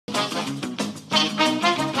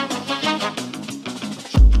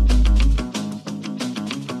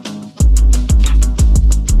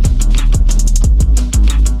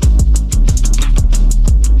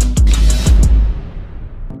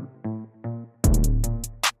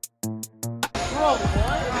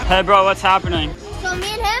Hey bro, what's happening? So me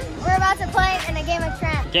and him, we're about to play in a game of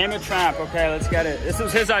T.R.A.M.P. Game of T.R.A.M.P, okay, let's get it. This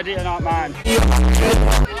was his idea, not mine.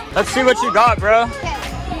 Let's see what you got, bro. Okay,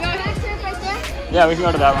 you got that shirt right there? Yeah, we can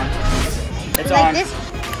go to that one. It's like on. This?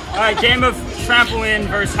 All right, game of trampoline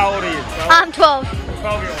versus how old are you? 12? I'm 12.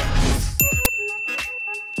 12-year-old.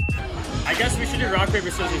 I guess we should do rock, paper,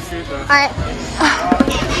 scissors, shoot though. Alright.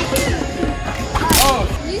 Oh!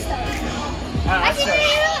 You start. Alright,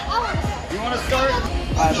 you want to start?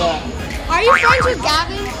 Alright, bet. Are you friends with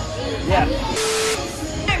Gavin? Yeah.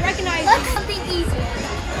 I recognize Let's something easy.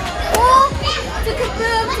 Oh, to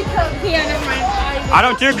kaboom, to kaboom. Yeah, never mind. I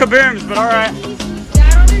don't do kabooms, but alright. Yeah, I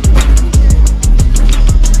don't do kaboom.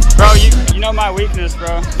 Bro, you know my weakness,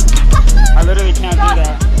 bro. I literally can't do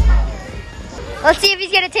that. Let's see if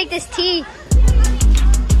he's gonna take this tee.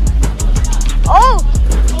 Oh!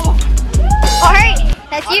 Alright,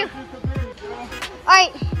 that's you.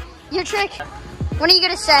 Alright, your trick. When are you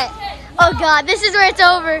gonna set? Oh god, this is where it's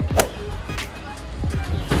over.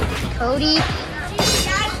 Cody.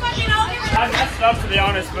 I messed up to be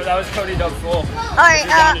honest, but that was Cody dub full. Alright,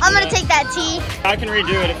 I'm gonna take that tee. I can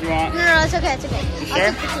redo it if you want. No, it's okay, it's okay. You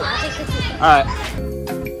sure? I'll take the tee. Alright.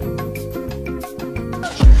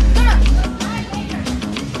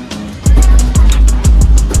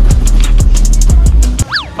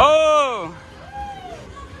 Oh!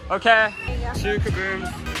 Okay. 2 kabooms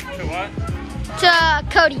to what? To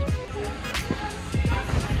Cody.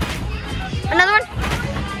 Another one?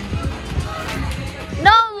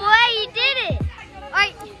 No way, he did it!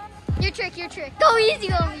 Alright, your trick, your trick. Go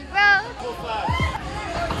easy on me, bro.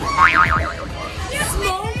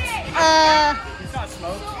 Smoked? It's not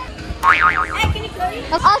smoked.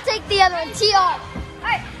 I'll take the other one, T.R.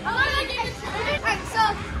 Alright, so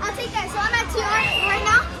I'll take that. So I'm at T.R. right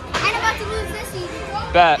now. I'm about to lose this season.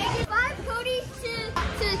 Bet. 5 Cody to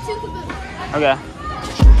 2 kaboom. Okay.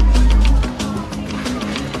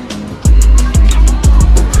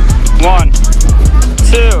 One,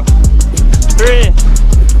 2, 3,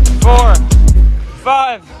 4,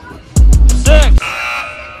 5, 6.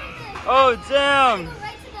 Oh damn!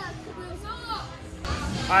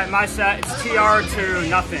 Alright, my set. It's TR to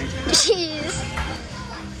nothing. Jeez.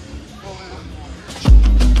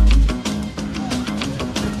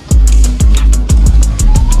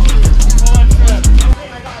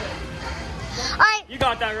 You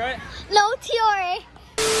got that right? No, T.R.A.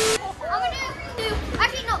 I'm gonna do,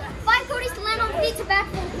 actually no, 5 Codys to land on feet to back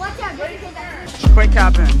fold. Watch out, don't take that. Quick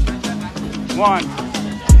capping. 1, 2,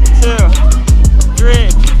 3,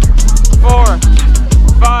 4,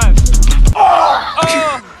 5.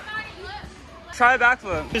 Oh! Try a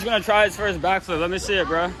backflip. He's gonna try his first backflip. Let me see it,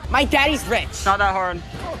 bro. My daddy's rich. It's not that hard.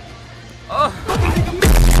 Oh!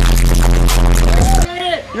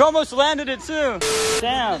 You almost landed it too.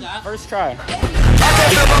 Damn. First try.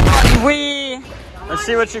 Wee. Let's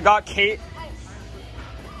see what you got, Kate.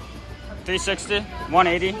 360,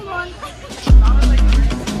 180.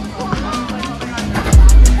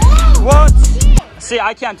 What? See,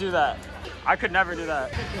 I can't do that. I could never do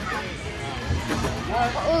that.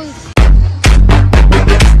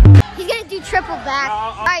 He's gonna do triple back.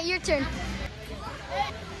 All right, your turn.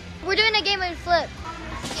 We're doing a game of flip.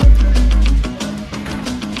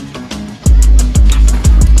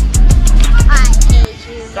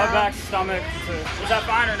 Step back, stomach. Is that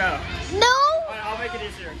fine or no? No. Right, I'll make it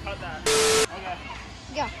easier. Cut that. Okay.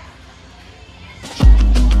 Go.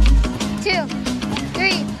 2,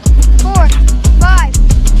 3, 4, 5,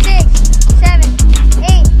 6, 7,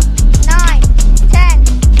 8, 9, 10,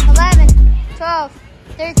 11, 12,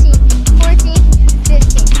 13, 14,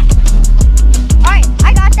 15. Alright,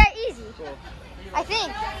 I got that easy. Cool. I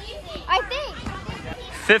think.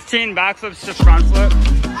 15 backflips to front flip.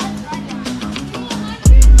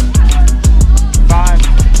 5,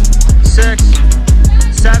 6,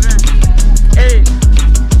 7, 8,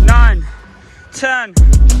 9, 10,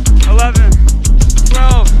 11,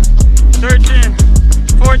 12, 13,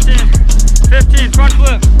 14, 15, front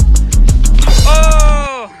flip.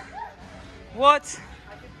 Oh! What?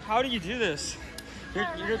 How do you do this?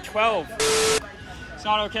 You're 12. It's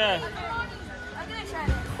not okay.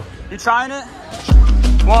 You trying it?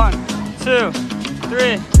 1, 2,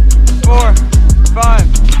 3, 4,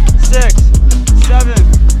 5, 6, 7,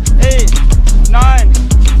 8, 9,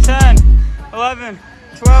 10, 11,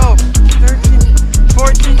 12, 13,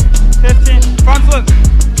 14, 15, front flip.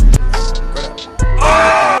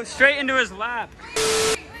 Oh, straight into his lap.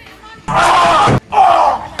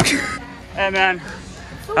 Hey man,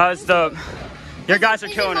 that was dope. Your guys are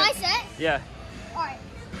killing it. Is it my set? Yeah. Alright.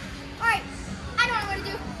 Alright. I know what I'm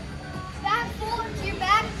gonna do. Back full to your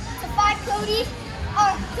back to 5 Cody.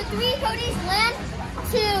 to 3 Cody's, land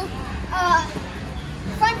to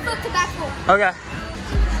front foot to back foot. Okay.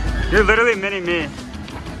 You're literally mini me.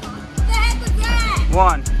 What the heck was that?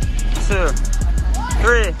 1, 2,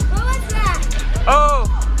 3. What was that?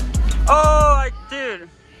 Oh, dude,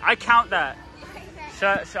 I count that.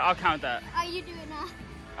 Shut, I'll count that. Oh, you do it now.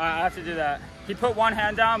 I have to do that. He put one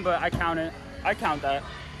hand down, but I count it. I count that.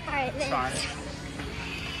 All right, It's then. fine.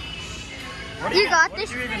 What You got what this.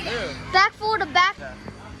 did you even do? Back foot to back. Yeah.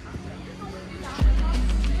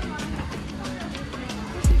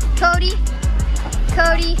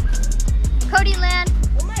 Cody land.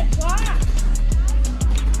 Oh my god!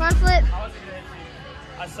 Front flip.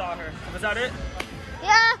 I saw her. Was that it?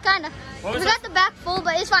 Yeah, kind of. What We was got that? the back full,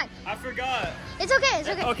 but it's fine. I forgot. It's okay, it's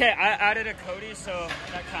okay. Okay, I added a Cody, so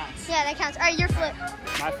that counts. Yeah, that counts. All right, your flip.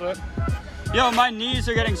 My flip. Yo, my knees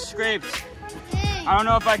are getting scraped. Dang. I don't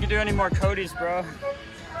know if I can do any more Codys, bro.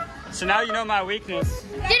 So now you know my weakness.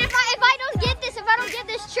 Dude, if I don't get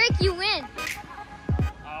this trick, you win.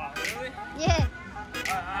 Oh, really? Yeah. I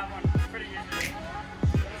have one pretty easy.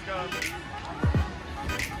 Let's go.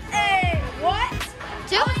 Hey, what?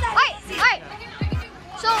 2? All right.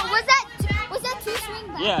 So was that 2 swing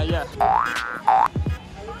back? Yeah.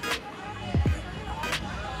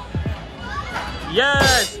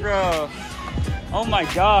 Yes, bro. Oh my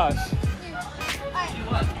gosh.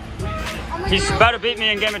 He's about to beat me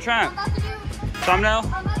in Game of Tramp. Thumbnail?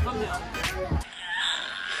 Thumbnail.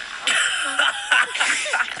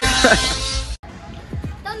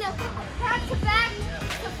 Back to back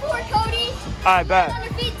to 4 Cody. I bet. On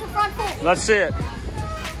your feet to front foot. Let's see it.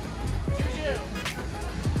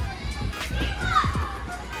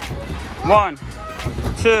 One,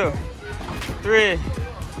 2, 3.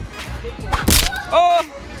 Oh,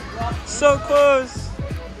 so close.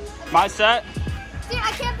 My set. Dude,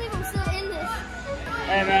 I can't believe I'm still in this.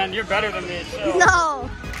 Hey man, you're better than me. So. No.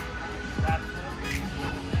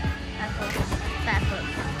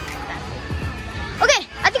 Okay,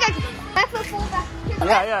 I think I can. Back foot full back.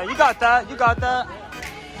 Yeah, you got that.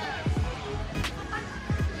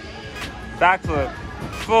 Backflip,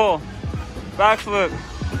 full, backflip,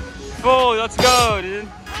 full. Let's go, dude.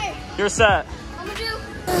 Alright, You're set. I'm gonna do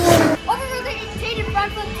over-rotated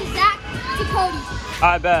front flip to Zach to Cody.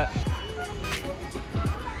 I bet.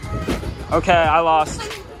 Okay, I lost.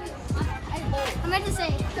 I meant to say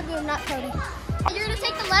Kaboom, not Cody. You're gonna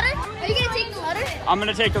take the letter? Are you gonna take the letter? I'm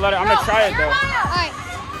gonna take the letter. I'm gonna try it though. Alright.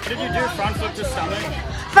 What did you do? Front flip to stomach?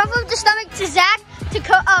 Front flip to stomach to Zach to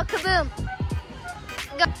Kaboom.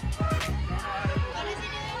 Go.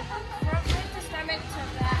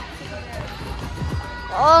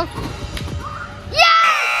 Oh.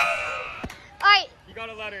 Yes! Alright. You got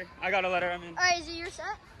a letter. I got a letter. I mean, Alright, is it your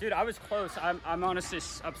set? dude, I was close. I'm honestly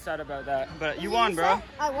upset about that, but you won, bro.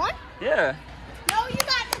 I won? Yeah. No, you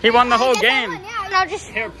got. He won the whole I guess I game. won, yeah. Now just.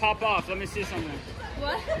 Here, pop off. Let me see something.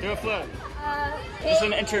 What? Do a flip. This is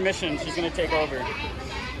an intermission. She's gonna take over.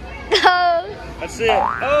 Go. Let's see it.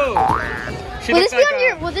 Oh. She Will looks this be like on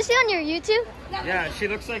your? Will this be on your YouTube? Yeah, she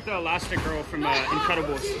looks like the Elastic Girl from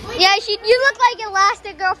Incredibles. Yeah, you look like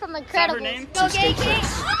Elastic Girl from Is that her Incredibles. name? Go, Gay King.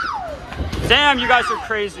 Damn, you guys are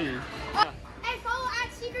crazy. Hey, follow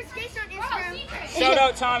 @Secret Skates on Instagram. Shout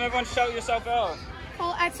out time. Everyone shout yourself out.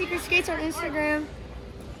 Follow @Secret Skates on Instagram.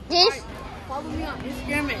 Yes. Follow me on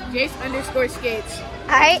Instagram at Jace_skates.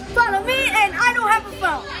 Alright. Follow me and I don't have a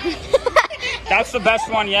phone. That's the best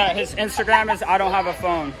one yet. His Instagram is I don't have a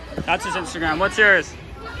phone. That's his Instagram. What's yours?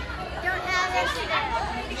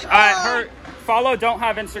 Her follow don't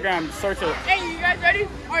have Instagram. Search it. Hey, you guys ready?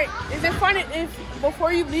 Alright, is it fun if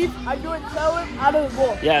before you leave I do a tailwhip out of the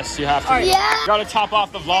ball? Yes, you have to. Alright. Yeah. Gotta top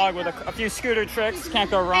off the vlog with a few scooter tricks.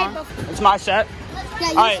 Can't go wrong. It's my set.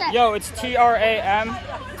 Yeah, you Alright, set. yo, it's T.R.A.M.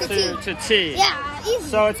 To to T. Yeah, easy.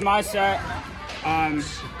 So it's my set. You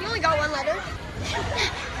only got one letter.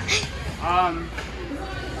 I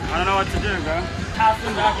don't know what to do, bro. Half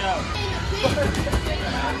and back out.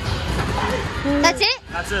 That's it?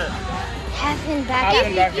 That's it. Half and back Half out?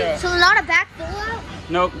 and back out. So not a back full out?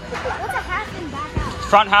 Nope. What's a half and back out?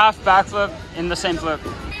 Front half, back flip, in the same flip.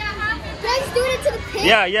 Can I just do it into the pit?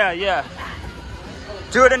 Yeah.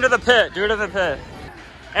 Do it into the pit.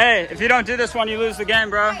 Hey, if you don't do this one, you lose the game,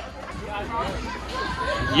 bro.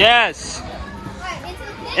 Yes.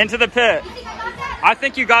 Alright, Into the pit. You think I got that? I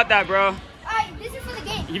think you got that, bro. Alright, this is for the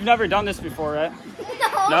game. You've never done this before, right?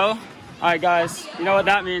 No. No? All right, guys. You know what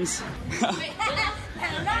that means.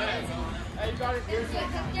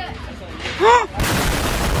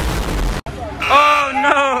 Oh,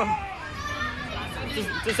 no.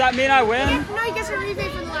 Does that mean I win? No, he gets a rebate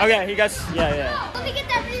from the last. Okay, he gets, yeah. Let me get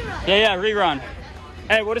that rerun. Yeah, rerun.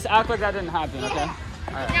 Hey, we'll just act like that didn't happen, okay?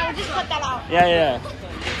 Yeah, we'll just cut that out. Yeah.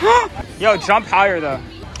 Yo, jump higher though.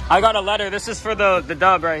 I got a letter. This is for the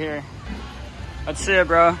dub right here. Let's see it,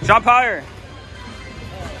 bro. Jump higher.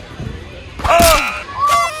 Oh!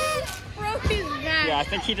 Broke his back. Yeah, I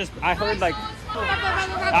think he just, I heard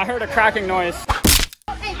a cracking noise.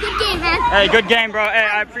 Hey, good game, man. Hey, good game, bro. Hey,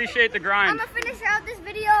 I appreciate the grind. I'm gonna finish out this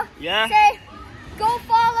video. Yeah? Say, go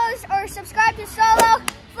follow or subscribe to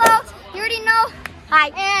SOLOFLOW. You already know. Hi.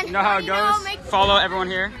 And You know how it goes? Follow everyone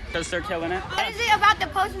here because they're killing it. What is it about the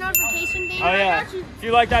post notification thing? Oh yeah. If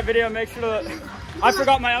you like that video, make sure to... I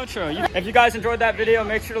forgot my outro. If you guys enjoyed that video,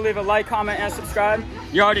 make sure to leave a like, comment, and subscribe.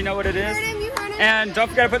 You already know what it is. And don't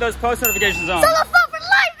forget to put those post notifications on. SOLOFLOW for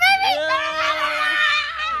life, baby!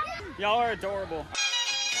 Yeah. Y'all are adorable.